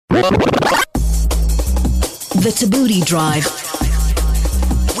The Tabooty Drive.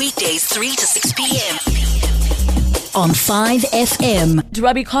 Weekdays 3 to 6 p.m. on 5FM.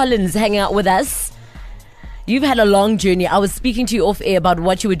 Robby Collins hanging out with us. You've had a long journey. I was speaking to you off air about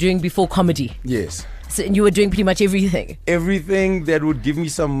what you were doing before comedy. Yes. So you were doing pretty much everything. Everything that would give me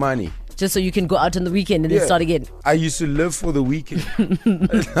some money. Just so you can go out on the weekend and then start again. I used to live for the weekend.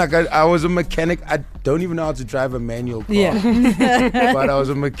 Like I was a mechanic. I don't even know how to drive a manual car. Yeah. But I was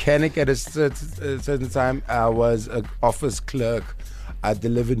a mechanic at a certain time. I was an office clerk. I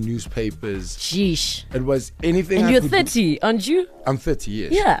delivered newspapers. Sheesh. It was anything. And you're 30, aren't you? I'm 30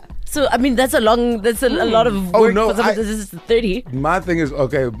 years. Yeah. So, I mean, that's a lot of work for someone that is 30. My thing is,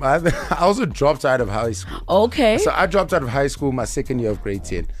 I also dropped out of high school. Okay. So I dropped out of high school my second year of grade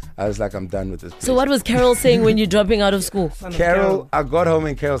 10. I was like, I'm done with this place. So what was Carol saying when you're dropping out of school? Carol, I got home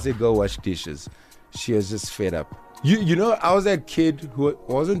and Carol said, go wash dishes. She was just fed up. You know, I was that kid who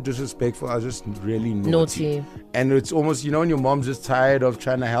wasn't disrespectful. I was just really naughty. And it's almost, you know, when your mom's just tired of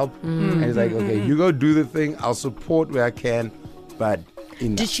trying to help. And it's like, okay, you go do the thing. I'll support where I can. But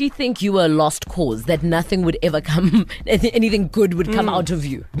enough. Did she think you were a lost cause, that nothing would ever come, anything good would come out of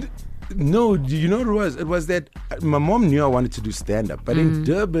you? No, you know what it was? It was that my mom knew I wanted to do stand-up. But in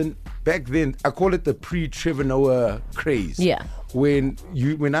Durban, back then, I call it the pre-Trevor Noah craze. Yeah. When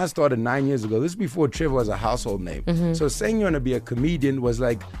I started 9 years ago, this is before Trevor was a household name. So saying you want to be a comedian was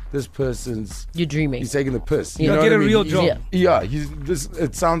like, this person's... You're dreaming. He's taking the piss. You know get what a I mean? real job. Yeah,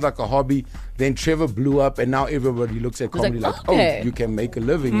 it sounds like a hobby. Then Trevor blew up and now everybody looks at comedy like, okay. oh, you can make a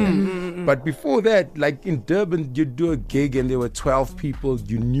living here. But before that, like in Durban, you'd do a gig and there were 12 people.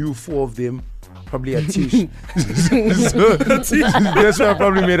 You knew 4 of them. Probably Atish. That's why I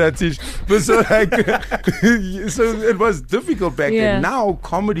probably made Atish. But so it was difficult back then. Now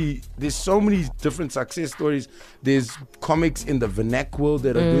comedy, there's so many different success stories. There's comics in the vernac world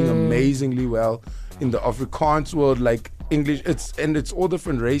that are doing amazingly well. In the Afrikaans world, like English, it's all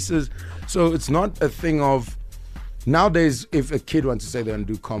different races. So it's not a thing of... Nowadays, if a kid wants to say they want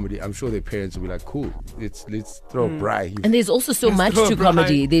to do comedy, I'm sure their parents will be like, cool, let's throw a braai. And there's also so much to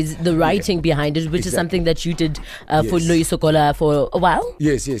comedy. There's the writing behind it, which is something that you did for Loyiso Gola for a while.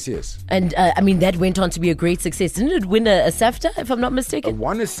 Yes. And I mean, that went on to be a great success. Didn't it win a SAFTA, if I'm not mistaken?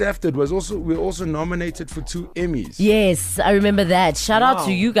 One is SAFTA. We were also nominated for 2 Emmys. Yes, I remember that. Shout out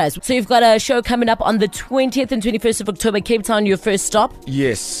to you guys. So you've got a show coming up on the 20th and 21st of October, Cape Town, your first stop.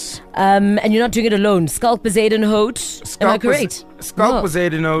 Yes. And you're not doing it alone. Skulk Bezaden Holt. Am I correct? Skulk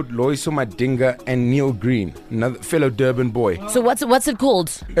Bezaden Holt, Loyiso Madinga, and Neil Green, another fellow Durban boy. So what's it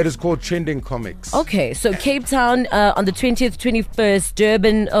called? It is called Trending Comics. Okay, so Cape Town on the 20th, 21st,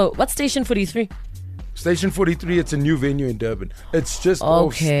 Durban. Oh, what's Station 43? Station 43, it's a new venue in Durban. It's just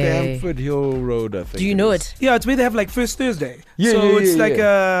off Stamford Hill Road, I think. Do you know it? Yeah, it's where they have like First Thursday. Yeah, so it's like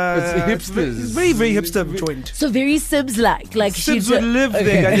it's hipsters. It's very, very hipster joint. So very Sibs-like. Sibs would live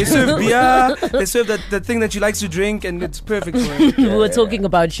there. And they serve beer. They serve that thing that you likes to drink, and it's perfect for it. We were talking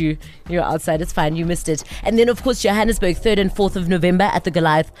about you. You're outside. It's fine. You missed it. And then, of course, Johannesburg, 3rd and 4th of November at the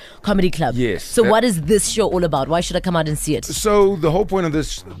Goliath Comedy Club. Yes. So what is this show all about? Why should I come out and see it? So the whole point of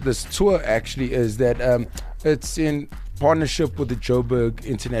this tour actually is that it's in partnership with the Joburg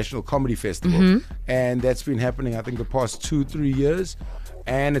International Comedy Festival. And that's been happening, I think, the past 2-3 years.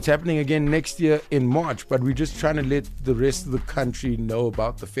 And it's happening again next year in March. But we're just trying to let the rest of the country know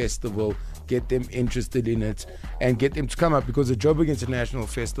about the festival, get them interested in it, and get them to come up, because the Joburg International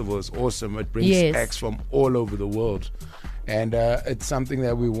Festival is awesome. It brings acts from all over the world. And it's something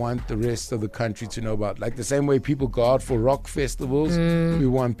that we want the rest of the country to know about. Like the same way people go out for rock festivals, we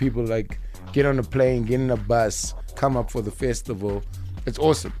want people like get on a plane, get in a bus, come up for the festival. It's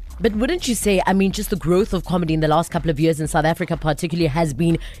awesome. But wouldn't you say, I mean, just the growth of comedy in the last couple of years in South Africa particularly has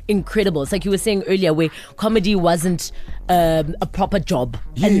been incredible. It's like you were saying earlier, where comedy wasn't a proper job.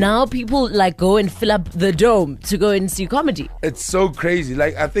 And now people like go and fill up the dome to go and see comedy. It's so crazy.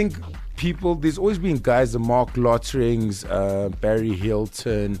 Like, I think there's always been guys, the Mark Lotterings, Barry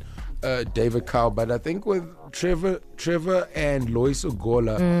Hilton, David Cow, but I think with Trevor and Loyiso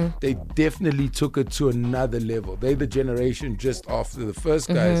Gola, they definitely took it to another level. They're the generation just after the first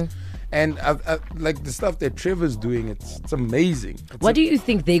guys. And I like the stuff that Trevor's doing, it's amazing. What do you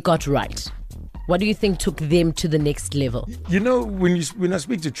think they got right? What do you think took them to the next level? You know, when I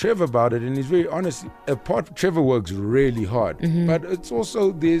speak to Trevor about it, and he's very honest, Trevor works really hard, but it's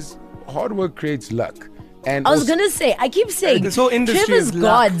also, there's hard work creates luck. And I was going to say, I keep saying, this whole industry Trevor's is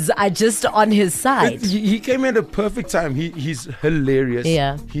luck. gods are just on his side. He came at a perfect time. He's hilarious.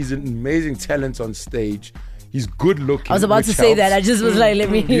 Yeah. He's an amazing talent on stage. He's good looking. I was about to say that. I just was like, let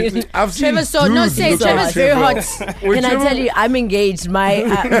me. I've seen Trevor's so no, dudes say look like Trevor's very Trevor. hot. Can I tell you, I'm engaged.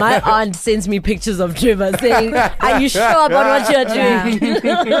 My aunt sends me pictures of Trevor saying, "Are you sure about what you're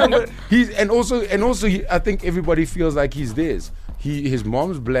doing?" I think everybody feels like he's theirs. His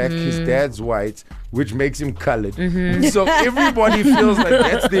mom's black, his dad's white, which makes him colored. So everybody feels like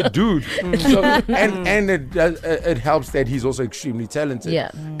that's their dude. So, and it helps that he's also extremely talented.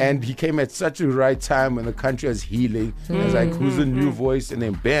 Yeah. And he came at such a right time when the country was healing. It's like, who's the new voice? And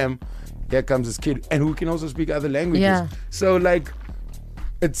then bam, here comes this kid, and who can also speak other languages. Yeah. So like,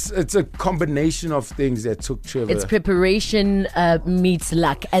 it's a combination of things that took Trevor. It's preparation meets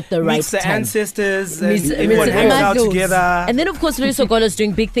luck at the right Meets the time. ancestors, Meets- and everyone meets hangs out Amados. together. And then, of course, Luis Ogolo's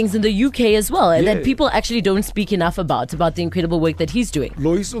doing big things in the UK as well, and Yeah. that people actually don't speak enough about the incredible work that he's doing.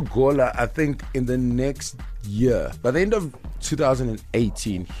 Lois Ogola, I think in the next year, by the end of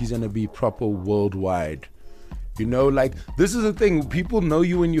 2018, he's going to be proper worldwide. You know, like, this is the thing. People know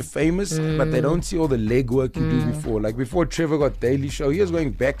you when you're famous, but they don't see all the legwork you do before. Like, before Trevor got Daily Show, he was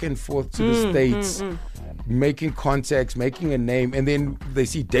going back and forth to the States, making contacts, making a name, and then they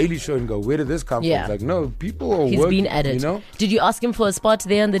see Daily Show and go, where did this come Yeah. from? It's like, no, people are He's working, been at it. you know? Did you ask him for a spot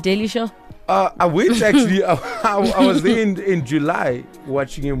there on the Daily Show? I went actually. I was there in July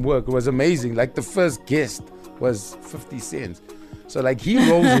watching him work. It was amazing. Like, the first guest was 50 Cent. So like, he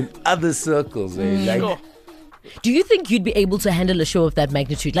rolls in other circles. Like, Do you think you'd be able to handle a show of that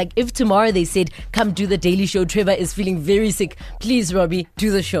magnitude? Like, if tomorrow they said, come do the Daily Show, Trevor is feeling very sick, please, Robby, do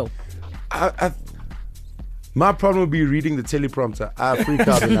the show. my problem would be reading the teleprompter. I freak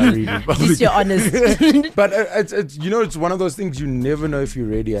out when I read it. At least you're honest. But it's it's one of those things you never know if you're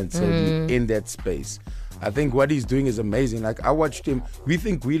ready until you're in that space. I think what he's doing is amazing. Like, I watched him. We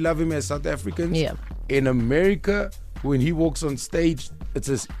think we love him as South Africans. Yeah. In America, when he walks on stage, it's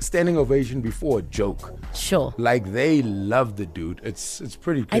a standing ovation before a joke. Sure. Like, they love the dude. It's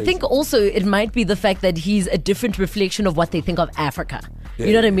pretty crazy. I think also it might be the fact that he's a different reflection of what they think of Africa. You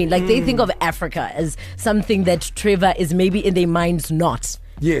know what I mean? Like, they think of Africa as something that Trevor is maybe in their minds not.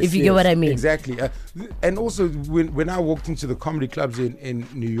 Yes, if you get what I mean. Exactly. And also, when I walked into the comedy clubs in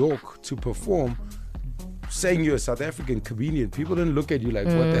New York to perform, saying you're a South African comedian, people didn't look at you like,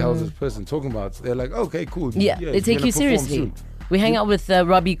 what the hell is this person talking about? They're like, okay, cool. Yeah, they he's take gonna you perform seriously. soon. We hang out with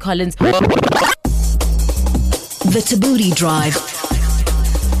Robby Collins. The Tabooty Drive.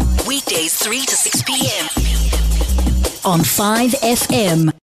 Weekdays 3 to 6 p.m. on 5 FM.